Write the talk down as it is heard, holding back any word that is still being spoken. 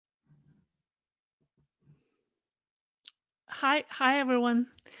Hi everyone.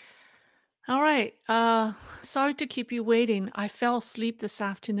 All right. Sorry to keep you waiting. I fell asleep this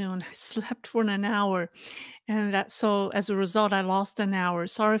afternoon. I slept for an hour, and so as a result, I lost an hour.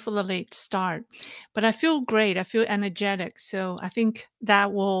 Sorry for the late start, but I feel great. I feel energetic. So I think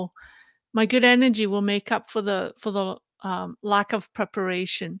that will my good energy will make up for the lack of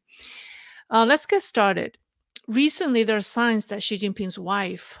preparation. Let's get started. Recently, there are signs that Xi Jinping's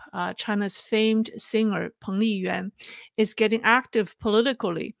wife, China's famed singer Peng Liyuan, is getting active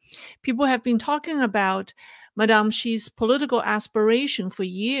politically. People have been talking about Madame Xi's political aspiration for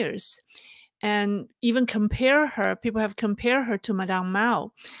years, and even people have compared her to Madame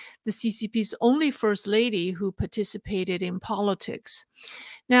Mao, the CCP's only first lady who participated in politics.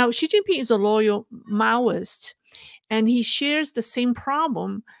 Now, Xi Jinping is a loyal Maoist, and he shares the same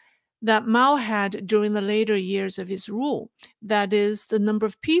problem that Mao had during the later years of his rule. That is, the number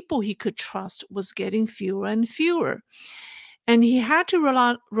of people he could trust was getting fewer and fewer. And he had to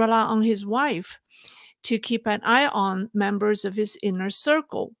rely on his wife to keep an eye on members of his inner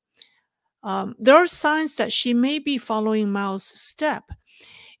circle. There are signs that she may be following Mao's step.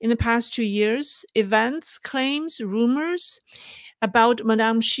 In the past 2 years, events, claims, rumors about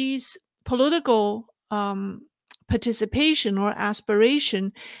Madame Xi's political participation or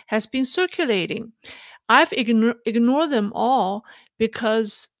aspiration has been circulating. I've ignored them all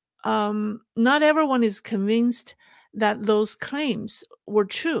because not everyone is convinced that those claims were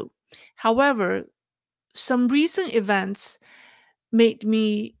true. However, some recent events made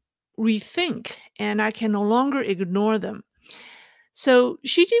me rethink, and I can no longer ignore them. So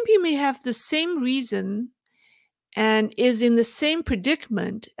Xi Jinping may have the same reason and is in the same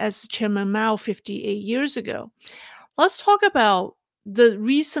predicament as Chairman Mao 58 years ago. Let's talk about the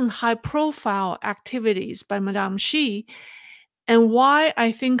recent high profile activities by Madame Xi and why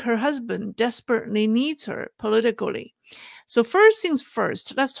I think her husband desperately needs her politically. So, first things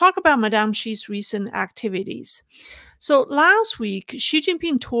first, let's talk about Madame Xi's recent activities. So, last week, Xi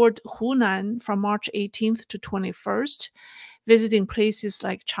Jinping toured Hunan from March 18th to 21st, visiting places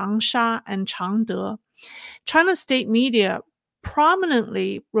like Changsha and Changde. China's state media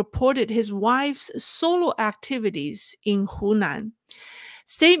prominently reported his wife's solo activities in Hunan.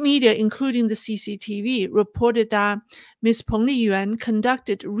 State media, including the CCTV, reported that Ms. Peng Liyuan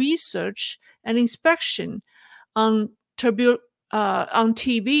conducted research and inspection on TB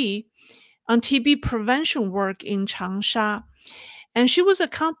prevention work in Changsha, and she was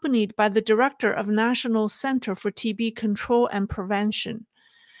accompanied by the director of National Center for TB Control and Prevention.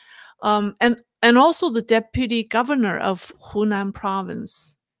 And also the deputy governor of Hunan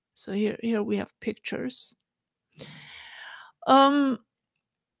province. So here we have pictures. Now,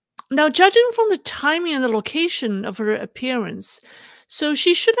 judging from the timing and the location of her appearance, so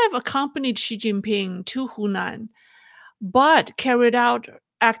she should have accompanied Xi Jinping to Hunan, but carried out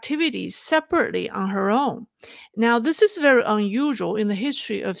activities separately on her own. Now, this is very unusual in the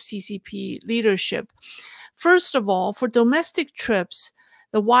history of CCP leadership. First of all, for domestic trips,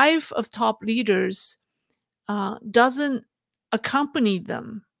 the wife of top leaders doesn't accompany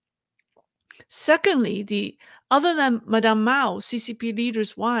them. Secondly, other than Madame Mao, CCP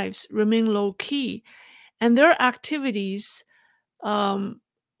leaders' wives remain low-key, and their activities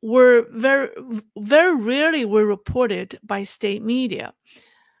were very rarely were reported by state media.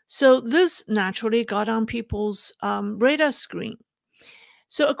 So this naturally got on people's radar screen.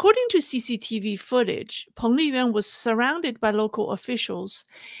 So according to CCTV footage, Peng Liyuan was surrounded by local officials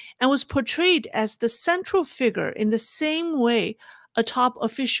and was portrayed as the central figure in the same way a top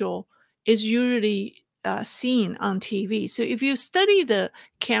official is usually seen on TV. So if you study the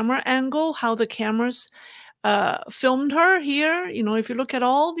camera angle, how the cameras filmed her here, if you look at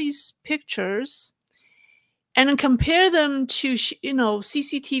all these pictures and then compare them to,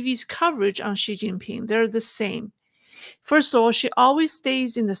 CCTV's coverage on Xi Jinping, they're the same. First of all, she always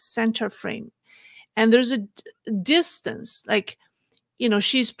stays in the center frame, and there's a distance, like,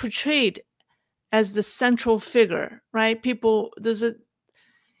 she's portrayed as the central figure, right?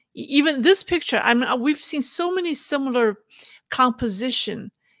 Even this picture, we've seen so many similar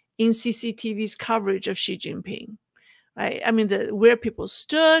composition in CCTV's coverage of Xi Jinping, right? Where people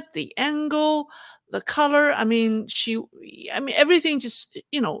stood, the angle, the color. Everything just,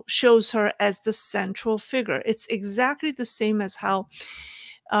 shows her as the central figure. It's exactly the same as how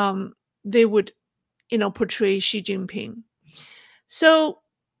they would, portray Xi Jinping. So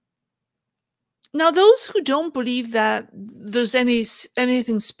now those who don't believe that there's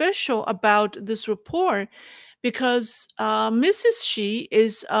anything special about this report, because Mrs. Xi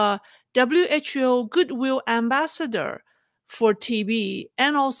is a WHO Goodwill Ambassador for TB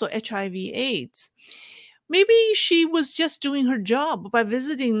and also HIV/AIDS. maybe she was just doing her job by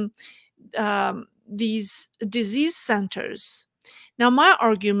visiting these disease centers. Now, my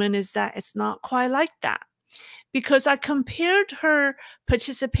argument is that it's not quite like that, because I compared her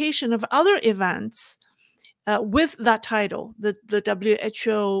participation of other events with that title, the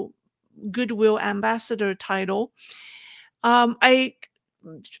WHO Goodwill Ambassador title. I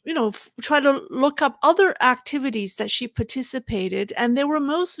try to look up other activities that she participated, and they were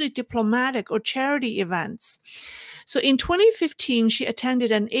mostly diplomatic or charity events. So in 2015, she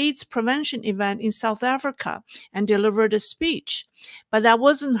attended an AIDS prevention event in South Africa and delivered a speech. But that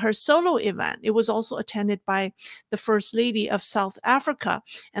wasn't her solo event. It was also attended by the First Lady of South Africa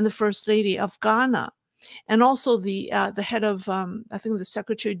and the First Lady of Ghana, and also the head of, I think, the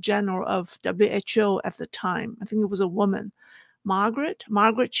Secretary General of WHO at the time. I think it was a woman, Margaret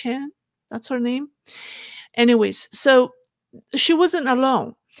Chan. That's her name. Anyways, so she wasn't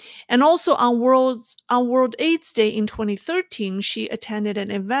alone. And also on World AIDS Day in 2013, she attended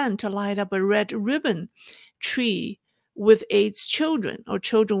an event to light up a red ribbon tree with AIDS children, or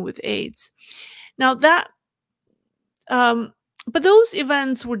children with AIDS. Now that, but those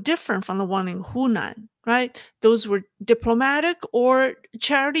events were different from the one in Hunan, right? Those were diplomatic or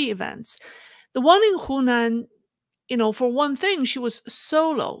charity events. The one in Hunan, for one thing, she was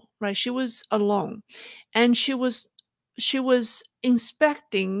solo, right? She was alone, and she was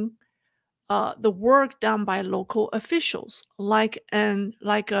inspecting the work done by local officials, like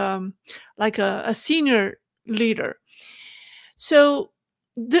a senior leader. So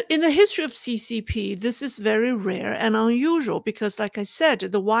in the history of CCP, this is very rare and unusual, because, like I said,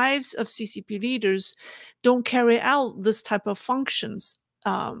 the wives of CCP leaders don't carry out this type of functions,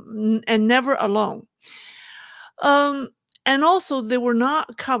 and never alone. And also, they were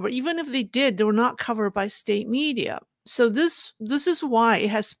not covered. Even if they did, they were not covered by state media. So this is why it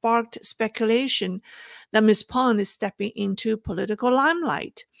has sparked speculation that Ms. Peng is stepping into political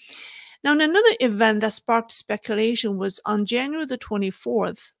limelight. Now, another event that sparked speculation was on January the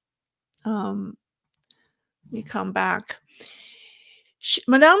 24th. Let me come back.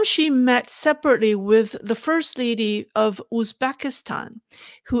 Madame Xi met separately with the First Lady of Uzbekistan,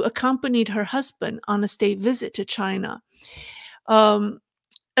 who accompanied her husband on a state visit to China. Again,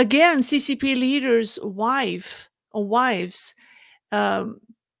 CCP leaders' wives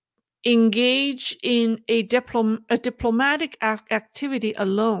engage in a diplomatic activity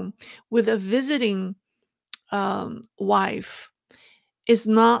alone with a visiting wife is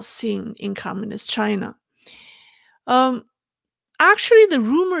not seen in Communist China. Actually, the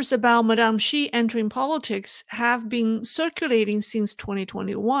rumors about Madame Xi entering politics have been circulating since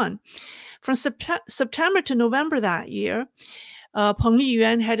 2021. From September to November that year, Peng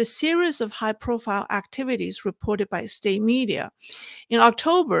Liyuan had a series of high-profile activities reported by state media. In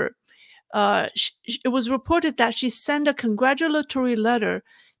October, it was reported that she sent a congratulatory letter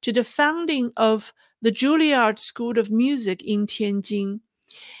to the founding of the Juilliard School of Music in Tianjin.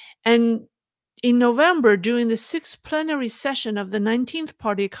 And in November, during the 6th plenary session of the 19th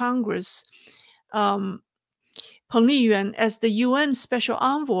Party Congress, Peng Liyuan, as the UN Special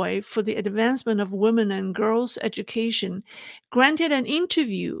Envoy for the Advancement of Women and Girls' Education, granted an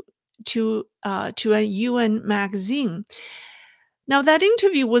interview to a UN magazine. Now, that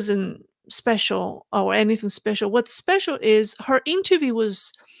interview wasn't special or anything special. What's special is her interview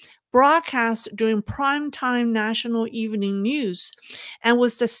was broadcast during primetime national evening news, and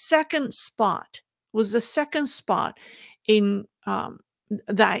was the second spot in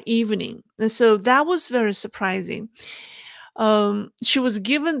that evening. And so that was very surprising. She was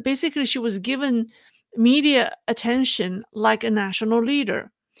given media attention like a national leader.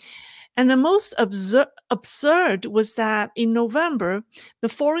 And the most absurd was that in November, the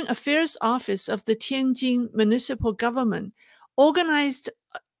Foreign Affairs Office of the Tianjin municipal government organized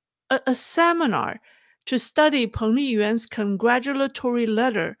a seminar to study Peng Liyuan's congratulatory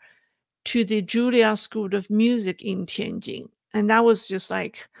letter to the Juilliard School of Music in Tianjin. And that was just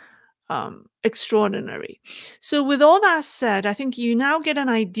like extraordinary. So with all that said, I think you now get an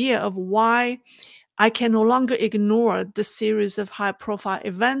idea of why I can no longer ignore the series of high-profile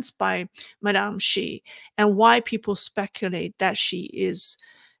events by Madame Xi, and why people speculate that she is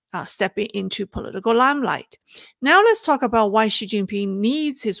stepping into political limelight. Now let's talk about why Xi Jinping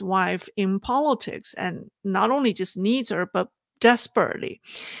needs his wife in politics, and not only just needs her, but desperately.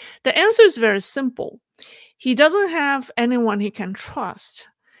 The answer is very simple. He doesn't have anyone he can trust.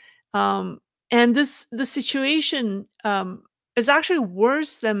 And the situation is actually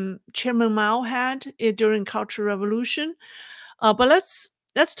worse than Chairman Mao had during Cultural Revolution. But let's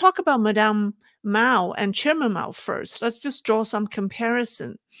talk about Madam Mao and Chairman Mao first. Let's just draw some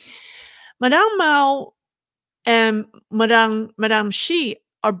comparison. Madame Mao and Madame Xi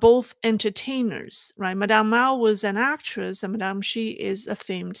are both entertainers, right? Madame Mao was an actress, and Madame Xi is a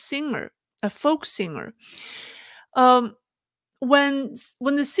famed singer, a folk singer. Um, when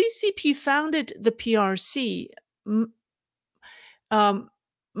the CCP founded the PRC, m- um,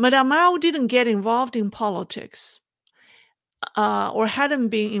 Madame Mao didn't get involved in politics, or hadn't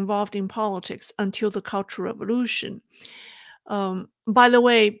been involved in politics until the Cultural Revolution. By the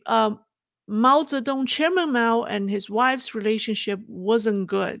way, Mao Zedong, Chairman Mao, and his wife's relationship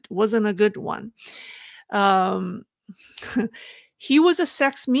wasn't a good one. Um, he was a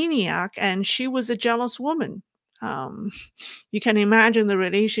sex maniac, and she was a jealous woman. Um, you can imagine the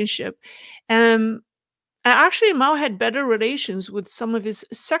relationship. And actually, Mao had better relations with some of his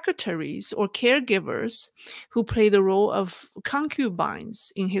secretaries or caregivers who played the role of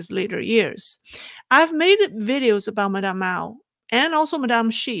concubines in his later years. I've made videos about Madame Mao and also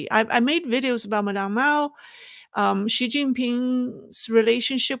Madame Xi. I made videos about Madame Mao, Xi Jinping's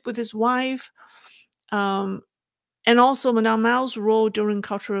relationship with his wife, um, and also Madame Mao's role during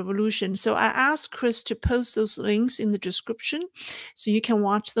Cultural Revolution. So I asked Chris to post those links in the description so you can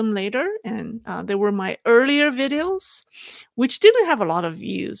watch them later. And they were my earlier videos, which didn't have a lot of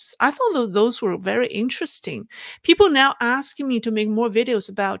views. I thought those were very interesting. People now asking me to make more videos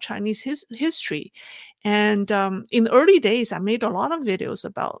about Chinese history. And in the early days, I made a lot of videos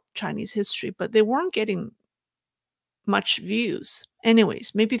about Chinese history, but they weren't getting much views.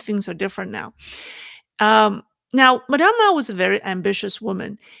 Anyways, maybe things are different now. Now, Madame Mao was a very ambitious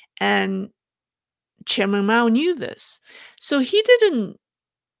woman, and Chairman Mao knew this. So he didn't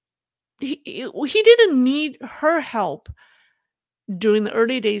need her help during the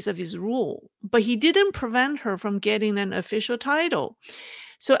early days of his rule, but he didn't prevent her from getting an official title.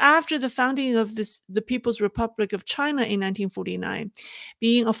 So after the founding of the People's Republic of China in 1949,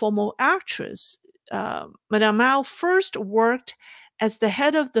 being a former actress, Madame Mao first worked as the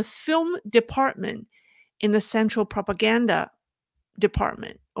head of the film department in the Central Propaganda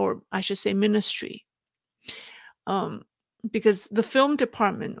Department, or I should say ministry. Because the film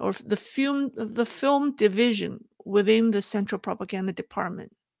department or the film division within the Central Propaganda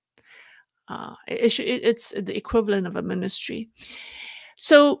Department, it's the equivalent of a ministry.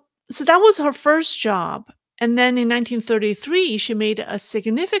 So that was her first job. And then in 1933, she made a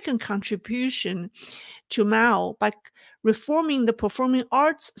significant contribution to Mao by reforming the performing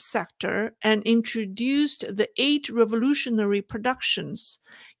arts sector and introduced the 8 revolutionary productions,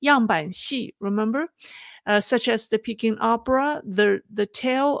 样板戏, remember? Such as the Peking Opera, the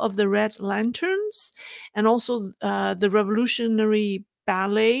Tale of the Red Lanterns, and also the revolutionary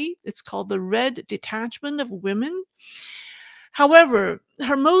ballet. It's called the Red Detachment of Women. However,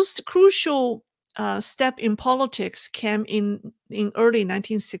 her most crucial step in politics came in early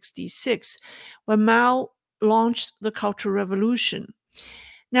 1966 when Mao launched the Cultural Revolution.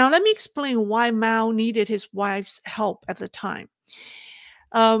 Now, let me explain why Mao needed his wife's help at the time.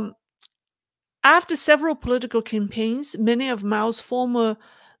 After several political campaigns, many of Mao's former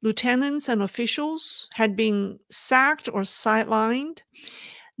lieutenants and officials had been sacked or sidelined,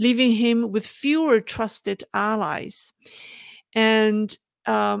 leaving him with fewer trusted allies. And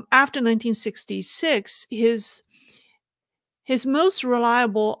after 1966, his most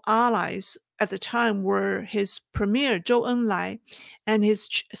reliable allies at the time were his premier, Zhou Enlai, and his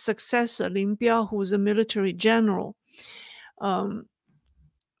successor, Lin Biao, who was a military general. One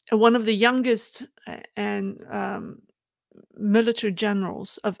of the youngest and military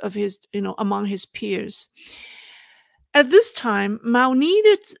generals of his, among his peers. At this time, Mao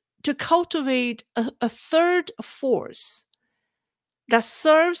needed to cultivate a third force that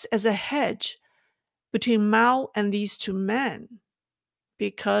serves as a hedge between Mao and these two men,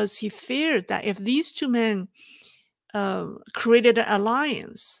 because he feared that if these two men created an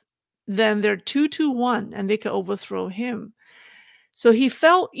alliance, then they're 2-1 and they could overthrow him. So he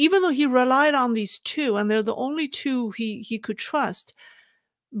felt, even though he relied on these two, and they're the only two he could trust,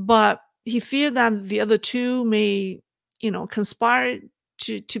 but he feared that the other two may, conspire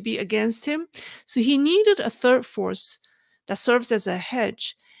to be against him. So he needed a third force that serves as a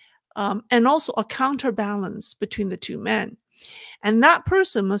hedge, and also a counterbalance between the two men. And that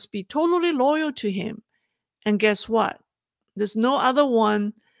person must be totally loyal to him. And guess what? There's no other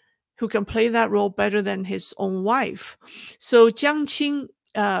one who can play that role better than his own wife. So Jiang Qing,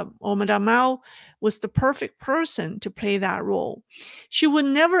 or Madame Mao, was the perfect person to play that role. She would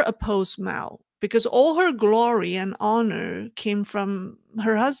never oppose Mao because all her glory and honor came from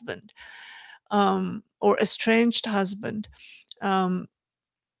her husband, or estranged husband. And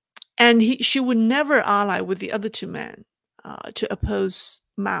she would never ally with the other two men to oppose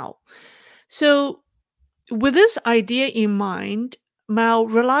Mao. So With this idea in mind, Mao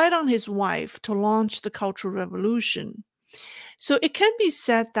relied on his wife to launch the Cultural Revolution. So it can be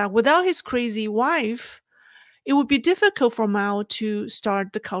said that without his crazy wife, it would be difficult for Mao to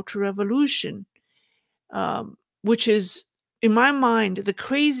start the Cultural Revolution, which is, in my mind, the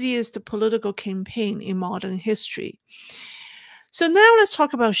craziest political campaign in modern history. So now let's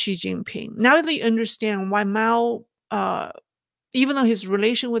talk about Xi Jinping. Now that you understand why Mao, even though his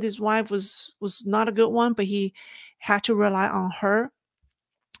relation with his wife was not a good one, but he had to rely on her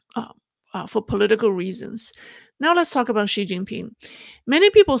uh, for political reasons. Now let's talk about Xi Jinping. Many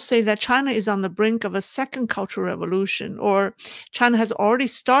people say that China is on the brink of a second cultural revolution, or China has already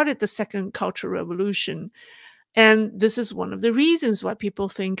started the second cultural revolution. And this is one of the reasons why people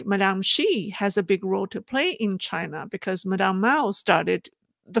think Madame Xi has a big role to play in China, because Madame Mao started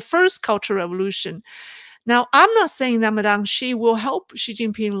the first cultural revolution. Now, I'm not saying that Madame Xi will help Xi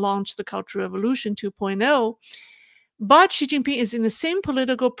Jinping launch the Cultural Revolution 2.0, but Xi Jinping is in the same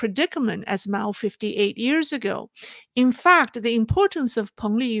political predicament as Mao 58 years ago. In fact, the importance of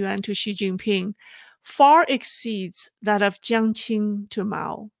Peng Liyuan to Xi Jinping far exceeds that of Jiang Qing to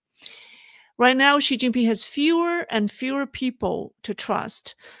Mao. Right now, Xi Jinping has fewer and fewer people to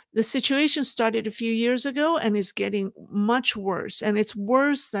trust. The situation started a few years ago and is getting much worse. And it's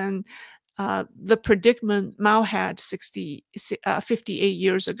worse than the predicament Mao had 58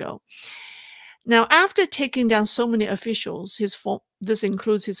 years ago. Now, after taking down so many officials, this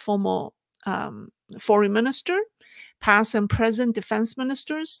includes his former foreign minister, past and present defense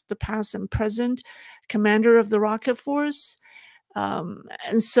ministers, the past and present commander of the rocket force,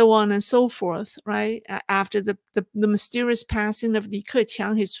 and so on and so forth, right? After the mysterious passing of Li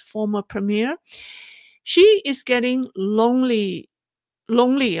Keqiang, his former premier, Xi is getting lonelier.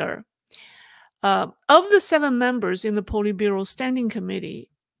 Of the 7 members in the Politburo Standing Committee,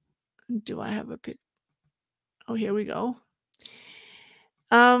 do I have a pic? Oh, here we go.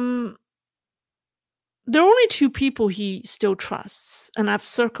 There are only 2 people he still trusts, and I've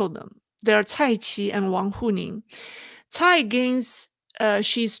circled them. They are Cai Qi and Wang Huning. Cai gains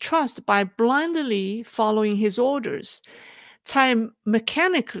Xi's trust by blindly following his orders. Cai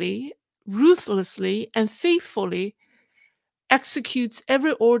mechanically, ruthlessly, and faithfully executes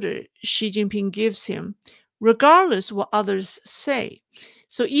every order Xi Jinping gives him, regardless what others say.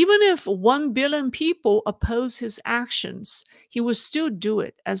 So even if 1 billion people oppose his actions, he will still do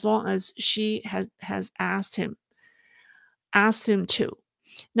it as long as Xi has asked him to.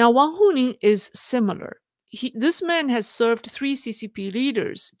 Now, Wang Huning is similar. This man has served 3 CCP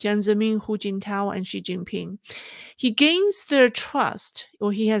leaders, Jiang Zemin, Hu Jintao, and Xi Jinping. He gains their trust,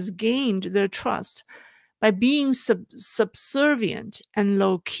 or he has gained their trust, by being subservient and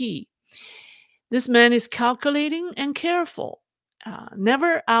low-key. This man is calculating and careful,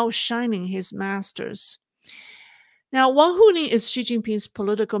 never outshining his masters. Now, Wang Huning is Xi Jinping's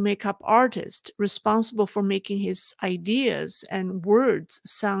political makeup artist, responsible for making his ideas and words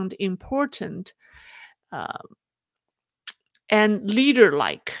sound important and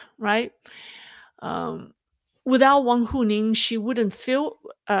leader-like, right? Without Wang Huning, Xi wouldn't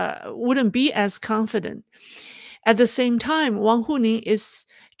be as confident. At the same time, Wang Huning is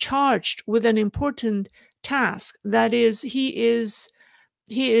charged with an important task. That is, he is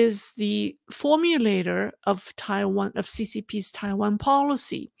the formulator of CCP's Taiwan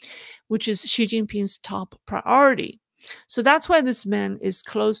policy, which is Xi Jinping's top priority. So that's why this man is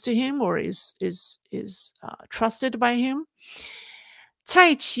close to him, or is trusted by him.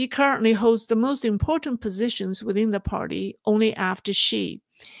 Cai Qi currently holds the most important positions within the party, only after Xi.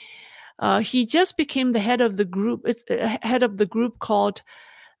 He just became the head of the group. It's head of the group called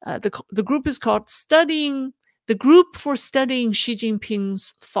the group is called the Group for Studying Xi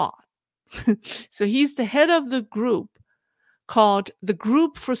Jinping's Thought. So he's the head of the group called the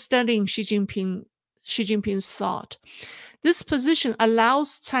Group for Studying Xi Jinping's Thought. This position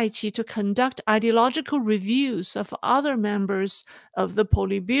allows Cai Qi to conduct ideological reviews of other members of the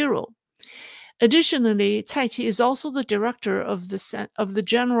Politburo. Additionally, Cai Qi is also the director of the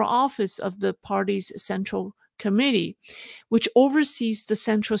General Office of the party's Central Committee, which oversees the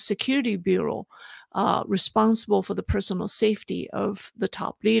Central Security Bureau, responsible for the personal safety of the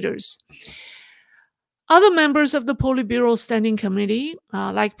top leaders. Other members of the Politburo Standing Committee,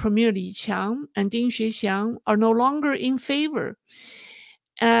 like Premier Li Qiang and Ding Xuexiang, are no longer in favor.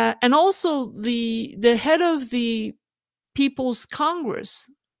 And also the head of the People's Congress,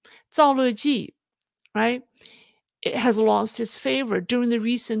 Zhao Leji, right, it has lost his favor. During the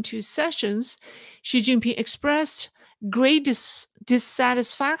recent 2 sessions, Xi Jinping expressed great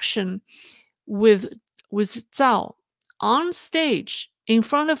dissatisfaction with Zhao on stage in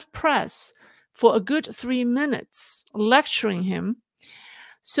front of press for a good 3 minutes lecturing him.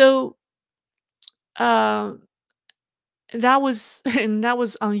 So uh, that was and that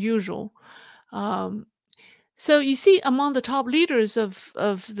was unusual. Um, so you see, among the top leaders of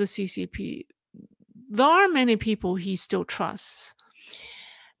the CCP, there are many people he still trusts.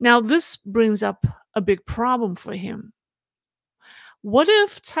 Now, this brings up a big problem for him. What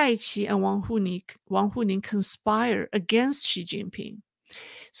if Cai Qi and Wang Huning conspire against Xi Jinping?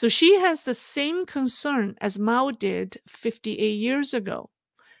 So she has the same concern as Mao did 58 years ago,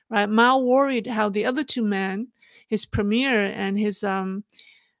 right? Mao worried how the other two men, his premier and his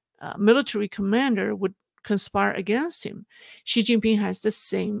military commander, would conspire against him. Xi Jinping has the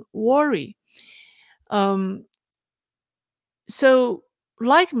same worry. Um, so,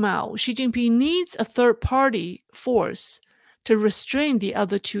 like Mao, Xi Jinping needs a third party force to restrain the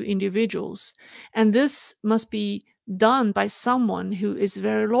other two individuals. And this must be done by someone who is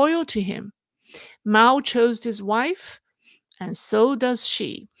very loyal to him. Mao chose his wife, and so does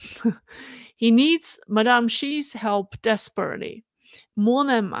Xi. He needs Madame Xi's help desperately, more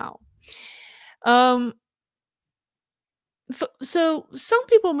than Mao. Um, so some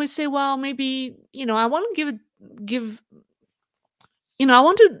people may say, well, maybe, I want to give I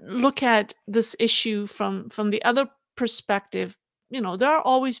want to look at this issue from the other perspective. There are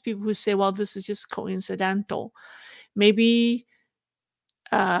always people who say, well, this is just coincidental. Maybe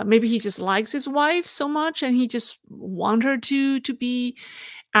maybe he just likes his wife so much and he just want her to be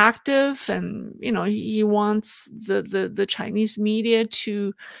active, and he wants the Chinese media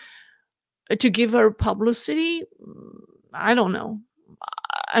to give her publicity. I don't know.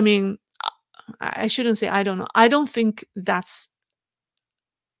 I mean, I shouldn't say I don't know. I don't think that's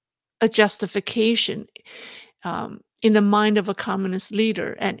a justification in the mind of a communist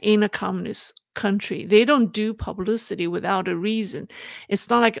leader and in a communist country. They don't do publicity without a reason. It's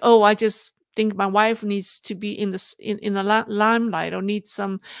not like, oh, I just think my wife needs to be in the limelight or needs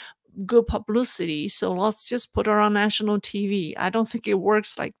some good publicity, so let's just put her on national TV. I don't think it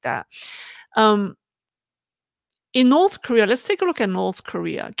works like that. In North Korea, let's take a look at North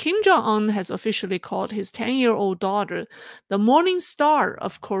Korea. Kim Jong-un has officially called his 10-year-old daughter the morning star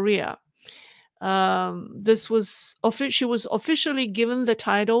of Korea. She was officially given the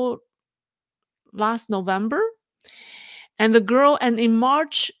title last November. And in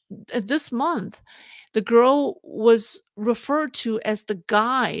March this month, the girl was referred to as the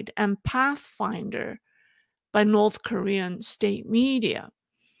guide and pathfinder by North Korean state media.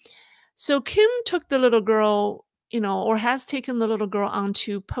 So Kim took the little girl, or has taken the little girl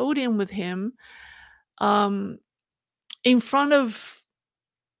onto podium with him, in front of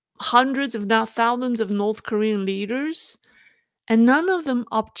hundreds, if not thousands, of North Korean leaders, and none of them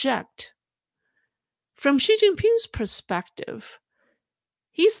object. From Xi Jinping's perspective,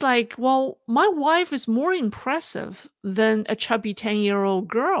 he's like, well, my wife is more impressive than a chubby 10-year-old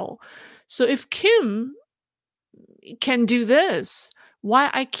girl. So if Kim can do this, why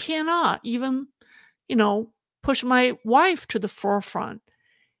I cannot even, push my wife to the forefront?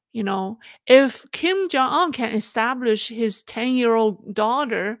 If Kim Jong-un can establish his 10-year-old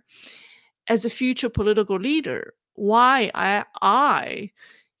daughter as a future political leader, why I,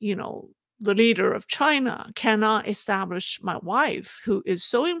 the leader of China, cannot establish my wife, who is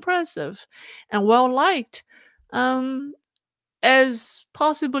so impressive and well liked, as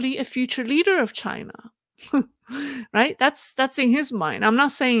possibly a future leader of China? Right? That's in his mind. I'm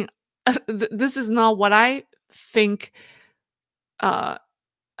not saying this is not what I think.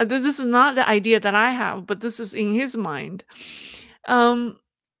 This is not the idea that I have, but this is in his mind.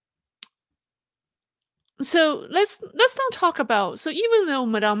 So let's not talk about. So even though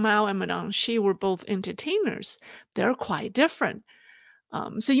Madame Mao and Madame Xi were both entertainers, they're quite different.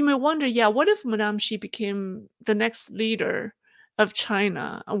 So you may wonder, yeah, what if Madame Xi became the next leader of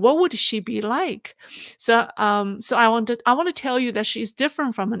China? What would she be like? So I want to tell you that she's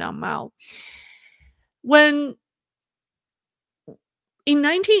different from Madame Mao. In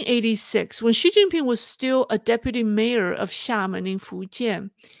 1986, when Xi Jinping was still a deputy mayor of Xiamen in Fujian,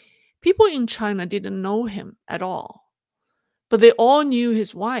 people in China didn't know him at all. But they all knew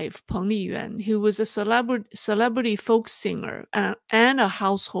his wife, Peng Liyuan, who was a celebrity folk singer and a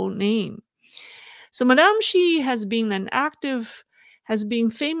household name. So Madame Xi has been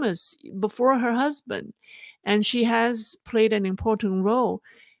famous before her husband, and she has played an important role,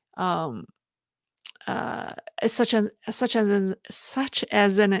 such as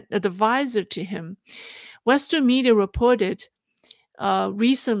an advisor to him. Western media reported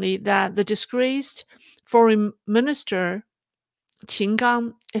recently that the disgraced foreign minister Qin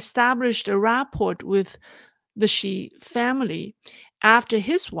Gang established a rapport with the Xi family after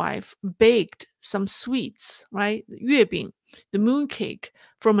his wife baked some sweets, right? 月饼, the mooncake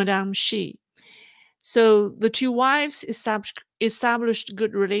for Madame Xi. So the two wives established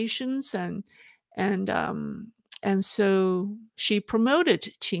good relations, and um, and so she promoted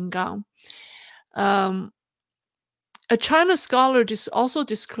Qinggang. Um, a China scholar also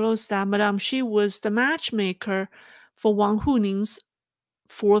disclosed that Madame Xi was the matchmaker for Wang Huning's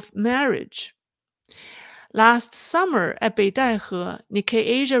fourth marriage. Last summer at Beidaihe, Nikkei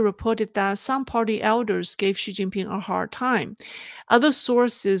Asia reported that some party elders gave Xi Jinping a hard time. Other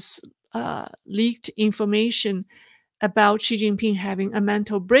sources leaked information about Xi Jinping having a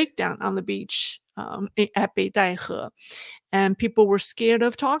mental breakdown on the beach at Beidaihe, and people were scared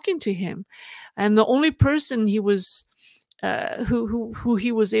of talking to him. And the only person he was who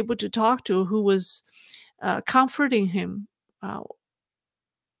he was able to talk to, who was comforting him, uh,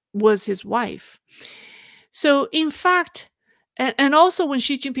 was his wife. So, in fact, and also when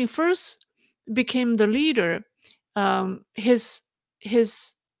Xi Jinping first became the leader, his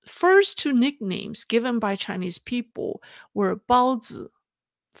first two nicknames given by Chinese people were Baozi,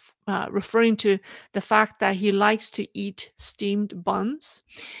 referring to the fact that he likes to eat steamed buns,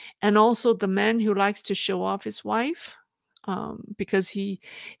 and also the man who likes to show off his wife, because he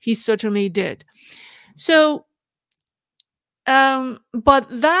certainly did. So, but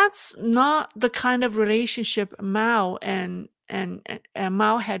that's not the kind of relationship Mao and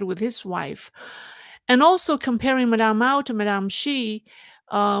Mao had with his wife. And also comparing Madame Mao to Madame Xi,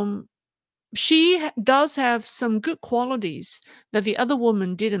 um, does have some good qualities that the other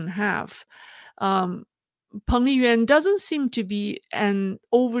woman didn't have. Um, Peng Liyuan doesn't seem to be an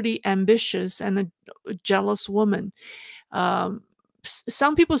overly ambitious and a jealous woman.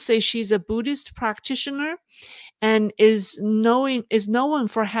 Some people say she's a Buddhist practitioner and is known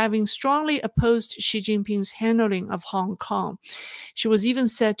for having strongly opposed Xi Jinping's handling of Hong Kong. She was even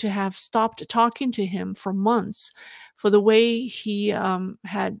said to have stopped talking to him for months for the way he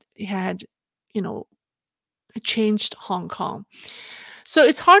had changed Hong Kong. So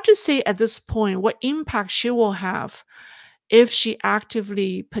it's hard to say at this point what impact she will have if she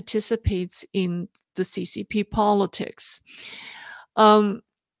actively participates in the CCP politics.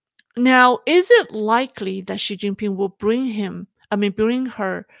 Now, is it likely that Xi Jinping will bring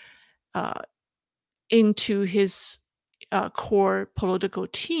her uh, into his core political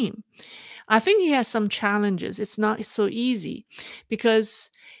team? I think he has some challenges. It's not so easy because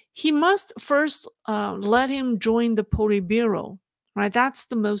he must first let him join the Politburo, right? That's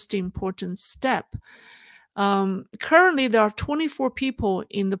the most important step. Currently, there are 24 people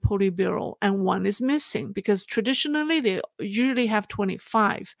in the Politburo, and one is missing because traditionally they usually have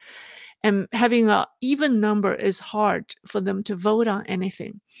 25. And having an even number is hard for them to vote on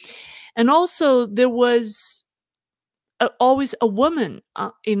anything. And also, there was always a woman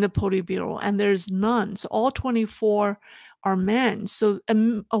in the Politburo, and there's none. So all 24 are men. So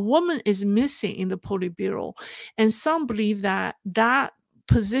a woman is missing in the Politburo. And some believe that that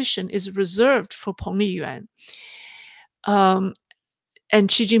position is reserved for Peng Liyuan. And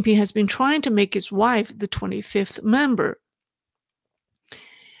Xi Jinping has been trying to make his wife the 25th member.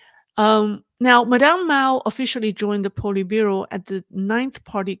 Now, Madame Mao officially joined the Politburo at the 9th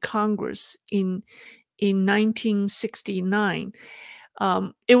Party Congress in 1969.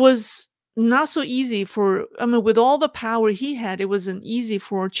 It was not so easy with all the power he had, it wasn't easy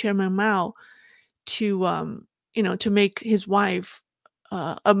for Chairman Mao to make his wife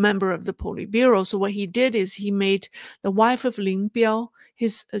a member of the Politburo. So what he did is he made the wife of Lin Biao,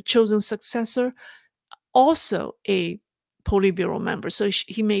 his chosen successor, also a Politburo member. So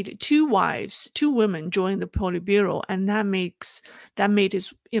he made two women join the Politburo, and that made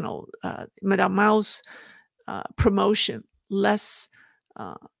his Madame Mao's promotion less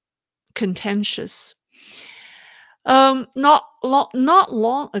contentious. Not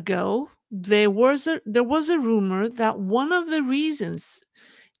long ago, there was a rumor that one of the reasons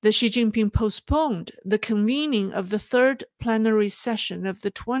that Xi Jinping postponed the convening of the third plenary session of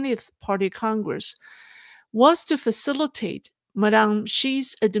the 20th Party Congress was to facilitate Madame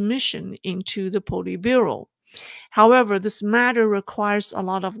Xi's admission into the Politburo. However, this matter requires a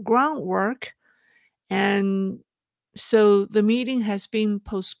lot of groundwork, and so the meeting has been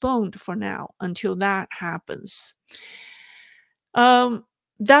postponed for now until that happens.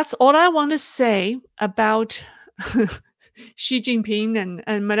 That's all I want to say about Xi Jinping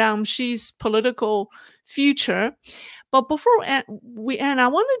and Madame Xi's political future. But before we end, I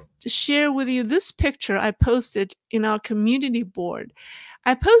want to share with you this picture I posted in our community board.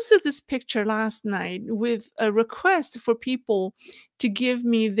 I posted this picture last night with a request for people to give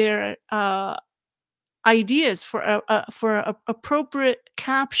me their ideas for a appropriate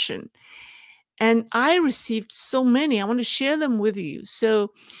caption, and I received so many. I want to share them with you.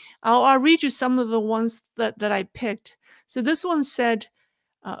 So I'll read you some of the ones that I picked. So this one said,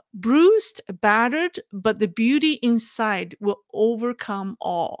 bruised, battered, but the beauty inside will overcome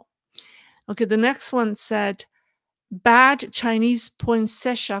all. Okay, the next one said, bad Chinese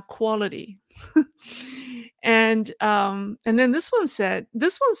poinsettia quality. And then this one said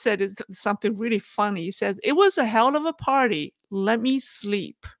is something really funny. He said, it was a hell of a party. Let me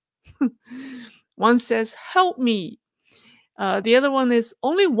sleep. One says, help me. The other one is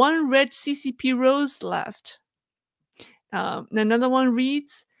only one red CCP rose left. Another one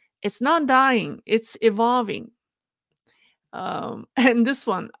reads, it's not dying, it's evolving. And this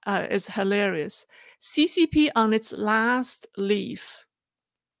one is hilarious. CCP on its last leaf.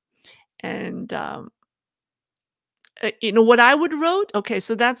 And you know what I would wrote? Okay,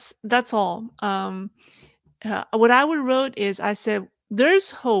 so that's all. What I would wrote is I said,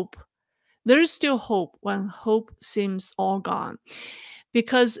 there's hope. There's still hope when hope seems all gone.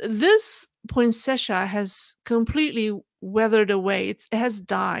 Because this poinsettia has completely weathered away. It has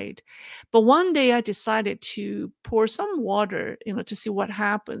died. But one day I decided to pour some water, to see what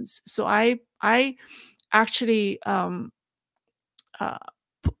happens. So I actually uh,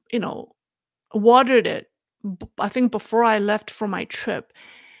 you know, watered it. I think before I left for my trip.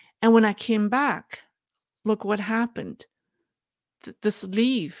 And when I came back, look what happened. This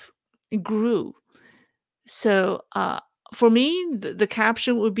leaf, it grew. So for me, the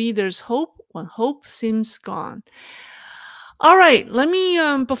caption would be, there's hope when hope seems gone. All right, let me,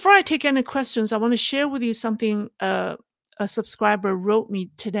 before I take any questions, I want to share with you something a subscriber wrote me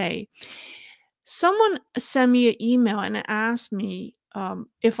today. Someone sent me an email and asked me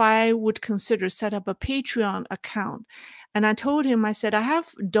if I would consider set up a Patreon account. And I told him, I said, I have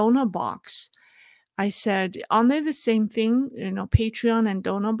donor box. I said, aren't they the same thing, Patreon and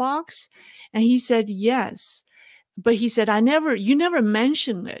donor box? And he said, yes. But he said, you never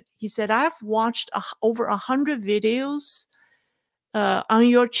mentioned it. He said, I've watched over 100 videos on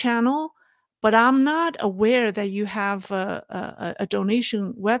your channel, but I'm not aware that you have a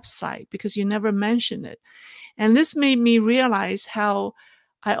donation website because you never mentioned it. And this made me realize how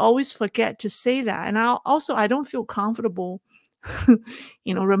I always forget to say that. And I don't feel comfortable,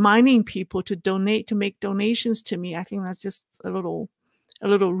 reminding people to donate, to make donations to me. I think that's just a little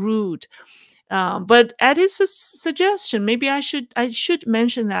rude. But at his suggestion, maybe I should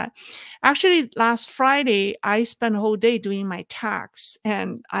mention that. Actually, last Friday, I spent a whole day doing my tax,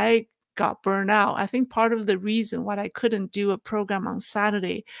 and I got burned out. I think part of the reason why I couldn't do a program on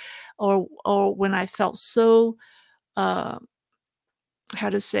Saturday, or when I felt so, uh, how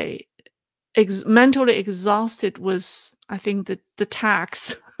to say, mentally exhausted, was, I think, the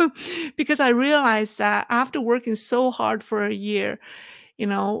tax. Because I realized that after working so hard for a year,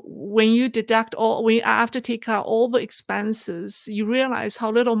 when you deduct when you have to take out all the expenses, you realize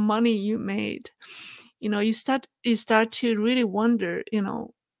how little money you made. You start to really wonder,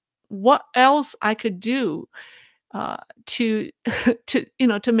 what else I could do to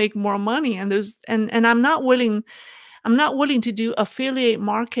to make more money. And I'm not willing to do affiliate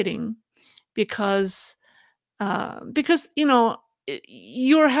marketing, because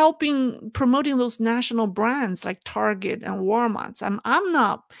you're helping promoting those national brands like Target and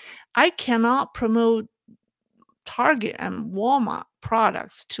Walmart. I cannot promote Target and Walmart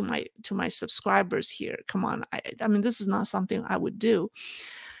products to my subscribers here. Come on. I mean, this is not something I would do.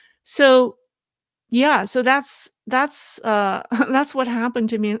 So yeah, so that's that's what happened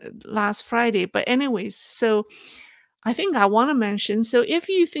to me last Friday. But anyways, so I think I want to mention, so if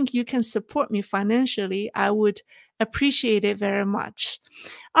you think you can support me financially, I would appreciate it very much.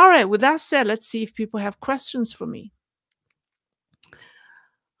 All right, with that said, let's see if people have questions for me.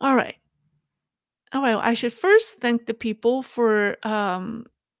 All right. All right, I should first thank the people for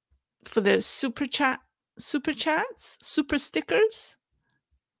the super chats, super stickers.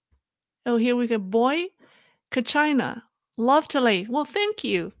 Oh, here we go. Boy, Kachina. Love to lay. Well, thank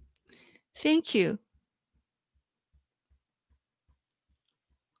you. Thank you.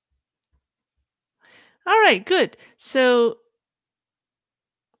 All right, good. So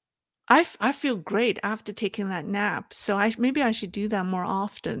I feel great after taking that nap, so maybe I should do that more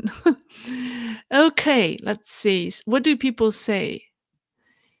often. Okay, let's see. What do people say?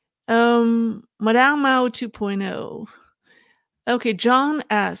 Madam Mao 2.0. Okay, John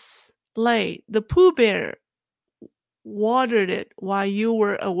S. Lay, the Pooh Bear watered it while you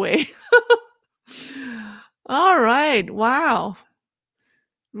were away. All right, wow.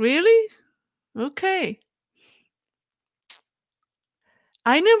 Really? Okay.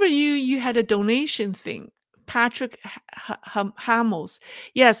 I never knew you had a donation thing. Patrick Hamels.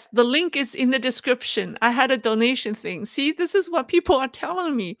 Yes, the link is in the description. I had a donation thing. See, this is what people are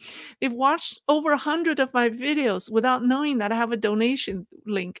telling me. They've watched over 100 of my videos without knowing that I have a donation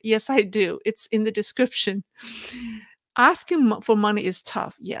link. Yes, I do. It's in the description. Asking for money is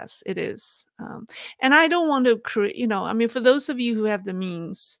tough. Yes, it is. And I don't want to create, I mean, for those of you who have the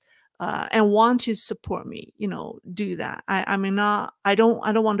means, and want to support me, do that. I mean, not, I don't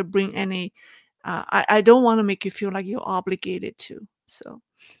want to bring any, I don't want to make you feel like you're obligated to. So,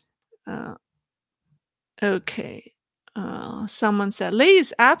 uh, okay. Someone said, Lei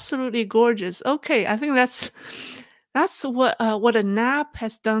is absolutely gorgeous. Okay. I think that's what a nap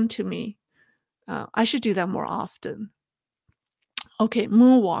has done to me. I should do that more often. Okay,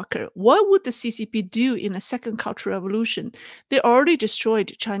 Moonwalker. What would the CCP do in a second Cultural Revolution? They already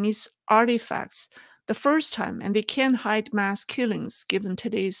destroyed Chinese artifacts the first time, and they can't hide mass killings given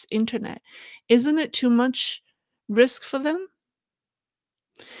today's internet. Isn't it too much risk for them?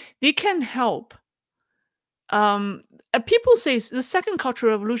 They can help. People say the second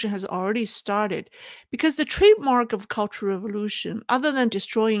Cultural Revolution has already started because the trademark of Cultural Revolution, other than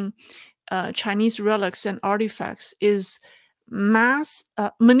destroying Chinese relics and artifacts, is mass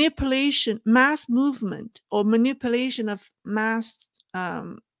manipulation, mass movement, or manipulation of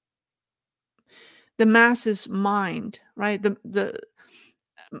the masses mind, right? The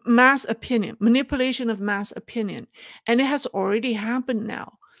mass opinion, manipulation of mass opinion, and it has already happened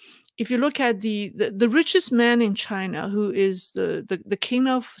now. If you look at the richest man in China, who is the king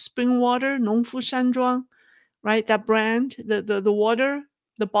of spring water, Nongfu Shanzhuang, right? That brand, the water,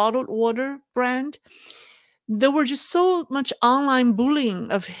 the bottled water brand. There were just so much online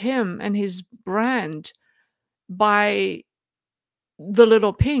bullying of him and his brand by the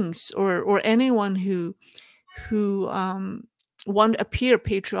little pinks or anyone who want to appear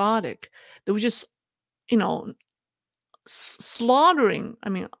patriotic. They were just, you know, slaughtering. I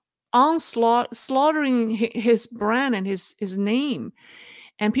mean, slaughtering his brand and his name,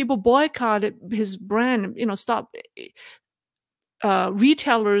 and people boycotted his brand. Stop.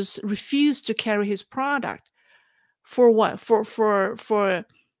 Retailers refused to carry his product for what? For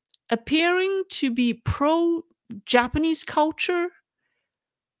appearing to be pro Japanese culture.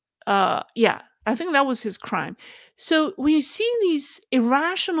 Yeah, I think that was his crime. So when you see these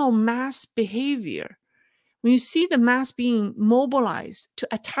irrational mass behavior, when you see the mass being mobilized to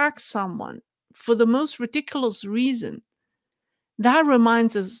attack someone for the most ridiculous reason, that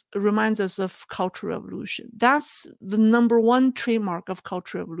reminds us of Cultural Revolution. That's the number one trademark of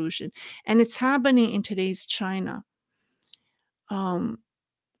Cultural Revolution, and it's happening in today's China. In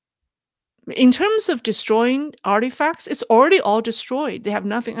terms of destroying artifacts, it's already all destroyed. They have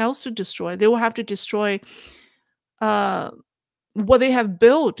nothing else to destroy. They will have to destroy what they have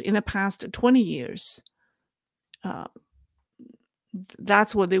built in the past 20 years.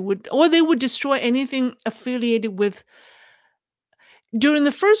 That's what they would, or they would destroy anything affiliated with. During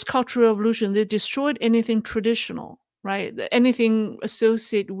the first Cultural Revolution, they destroyed anything traditional, right? Anything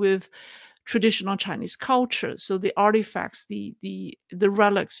associated with traditional Chinese culture. So the artifacts, the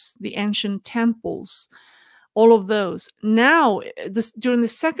relics, the ancient temples, all of those. Now, during the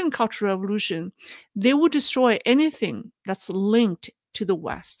second Cultural Revolution, they will destroy anything that's linked to the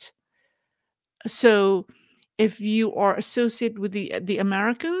West. So if you are associated with the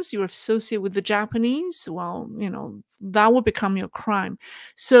Americans, you're associated with the Japanese, well, that would become your crime.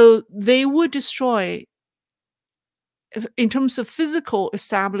 So they would destroy, in terms of physical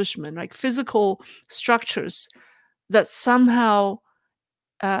establishment, like physical structures that somehow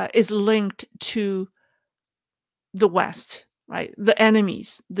is linked to the West, right? The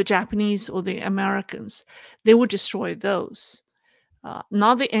enemies, the Japanese or the Americans, they would destroy those,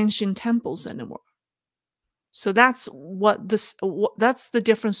 not the ancient temples anymore. So that's that's the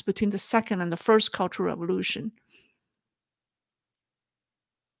difference between the second and the first Cultural Revolution.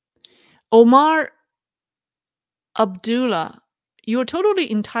 Omar Abdullah, you are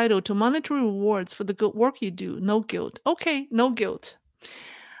totally entitled to monetary rewards for the good work you do. No guilt. Okay, no guilt.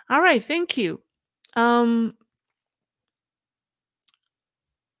 All right, thank you.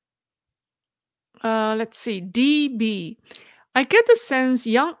 Let's see. DB. I get the sense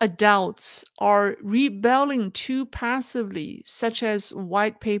young adults are rebelling too passively, such as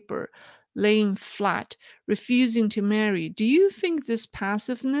white paper, laying flat, refusing to marry. Do you think this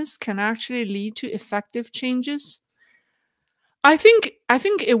passiveness can actually lead to effective changes? I think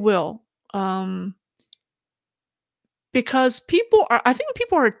it will. Because I think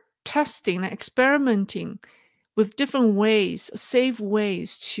people are testing and experimenting with different ways, safe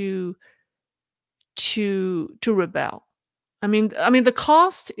ways to rebel. I mean, the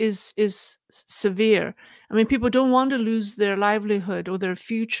cost is severe. I mean, people don't want to lose their livelihood or their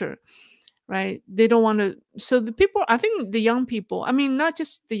future, right? They don't want to. So the people, I think the young people, I mean, not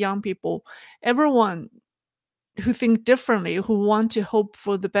just the young people, everyone who think differently, who want to hope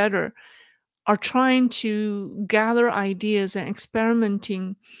for the better, are trying to gather ideas and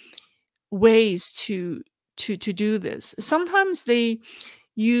experimenting ways to do this. Sometimes they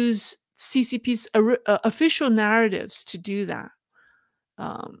use CCP's official narratives to do that.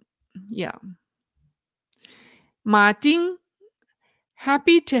 Um, yeah. Ma Ding,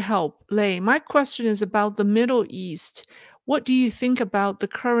 happy to help. Lei, my question is about the Middle East. What do you think about the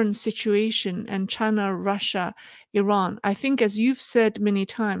current situation and China, Russia, Iran? I think, as you've said many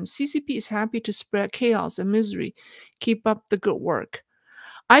times, CCP is happy to spread chaos and misery. Keep up the good work.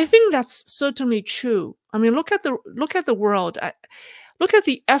 I think that's certainly true. I mean, look at the world. Look at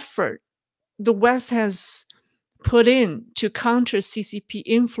the effort the West has put in to counter CCP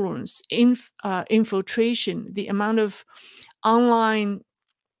influence, infiltration, the amount of online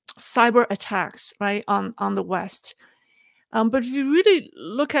cyber attacks, right, on the West. But if you really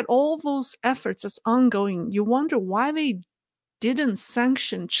look at all those efforts that's ongoing, you wonder why they didn't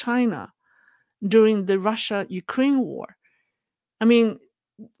sanction China during the Russia-Ukraine war. I mean,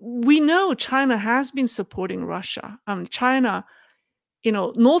 we know China has been supporting Russia. China,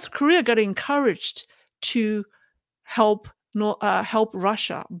 North Korea got encouraged to help help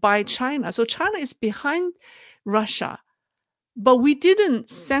Russia by China. So China is behind Russia, but we didn't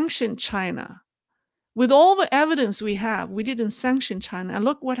sanction China. With all the evidence we have, we didn't sanction China. And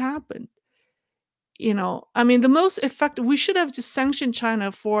look what happened. I mean, the most effective, we should have just sanctioned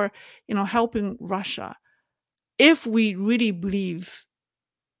China for, helping Russia if we really believe,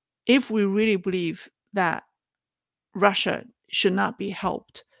 that Russia should not be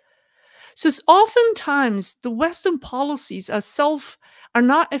helped. So it's oftentimes the Western policies are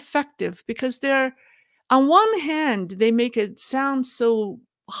not effective because they're, on one hand, they make it sound so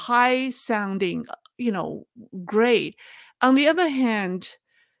high sounding, great. On the other hand,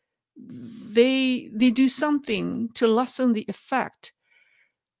 they do something to lessen the effect.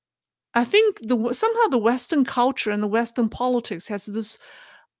 I think somehow the Western culture and the Western politics has this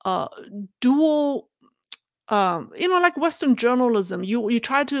uh, dual, like Western journalism. You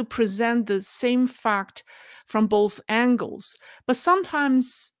try to present the same fact from both angles, but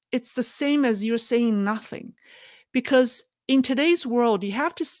sometimes it's the same as you're saying nothing, because in today's world, you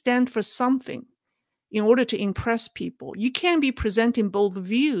have to stand for something in order to impress people. You can't be presenting both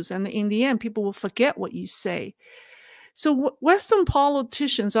views, and in the end, people will forget what you say. So Western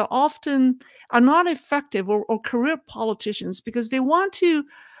politicians are not effective, or career politicians, because they want to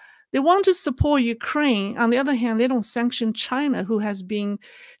support Ukraine. On the other hand, they don't sanction China, who has been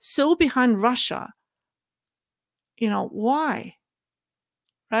so behind Russia. Why?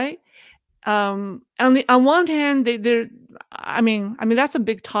 Right? On one hand, they're. I mean, that's a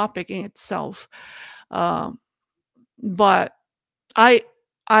big topic in itself. Um, but I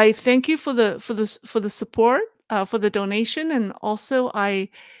I thank you for the support, for the donation, and also I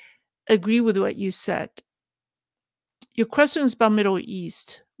agree with what you said. Your question is about Middle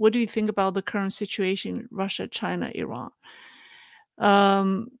East. What do you think about the current situation, Russia, China, Iran?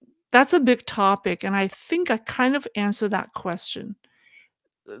 Um, that's a big topic, and I think I kind of answered that question.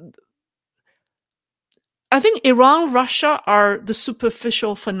 I think Iran, Russia are the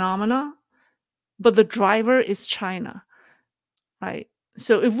superficial phenomena, but the driver is China, right?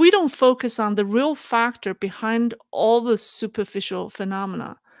 So if we don't focus on the real factor behind all the superficial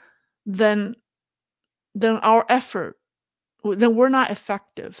phenomena, then our effort, then we're not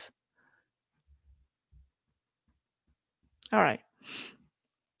effective. All right.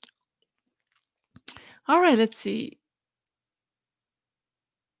 All right, let's see.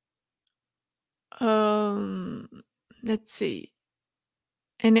 Um, let's see.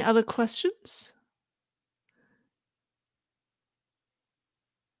 Any other questions?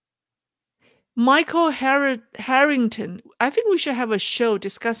 Michael Harrington, I think we should have a show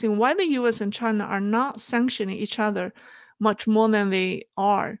discussing why the US and China are not sanctioning each other much more than they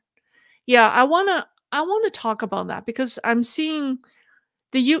are. Yeah, I wanna talk about that, because I'm seeing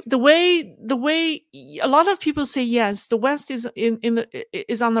the way a lot of people say, yes, the West is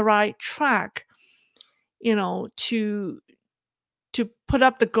on the right track, to put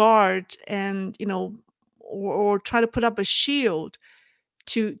up the guard, and or try to put up a shield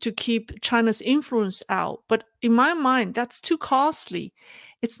to keep China's influence out. But in my mind, that's too costly.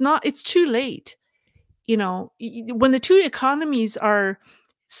 It's too late. When the two economies are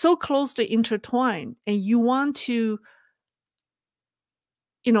so closely intertwined, and you want to,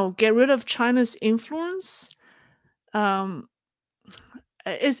 get rid of China's influence,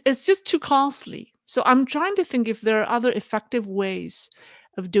 it's just too costly. So I'm trying to think if there are other effective ways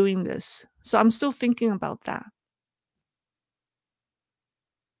of doing this. So I'm still thinking about that.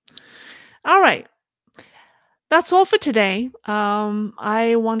 All right. That's all for today.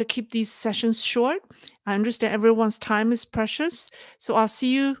 I want to keep these sessions short. I understand everyone's time is precious. So I'll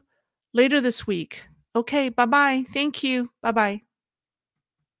see you later this week. Okay. Bye bye. Thank you. Bye bye.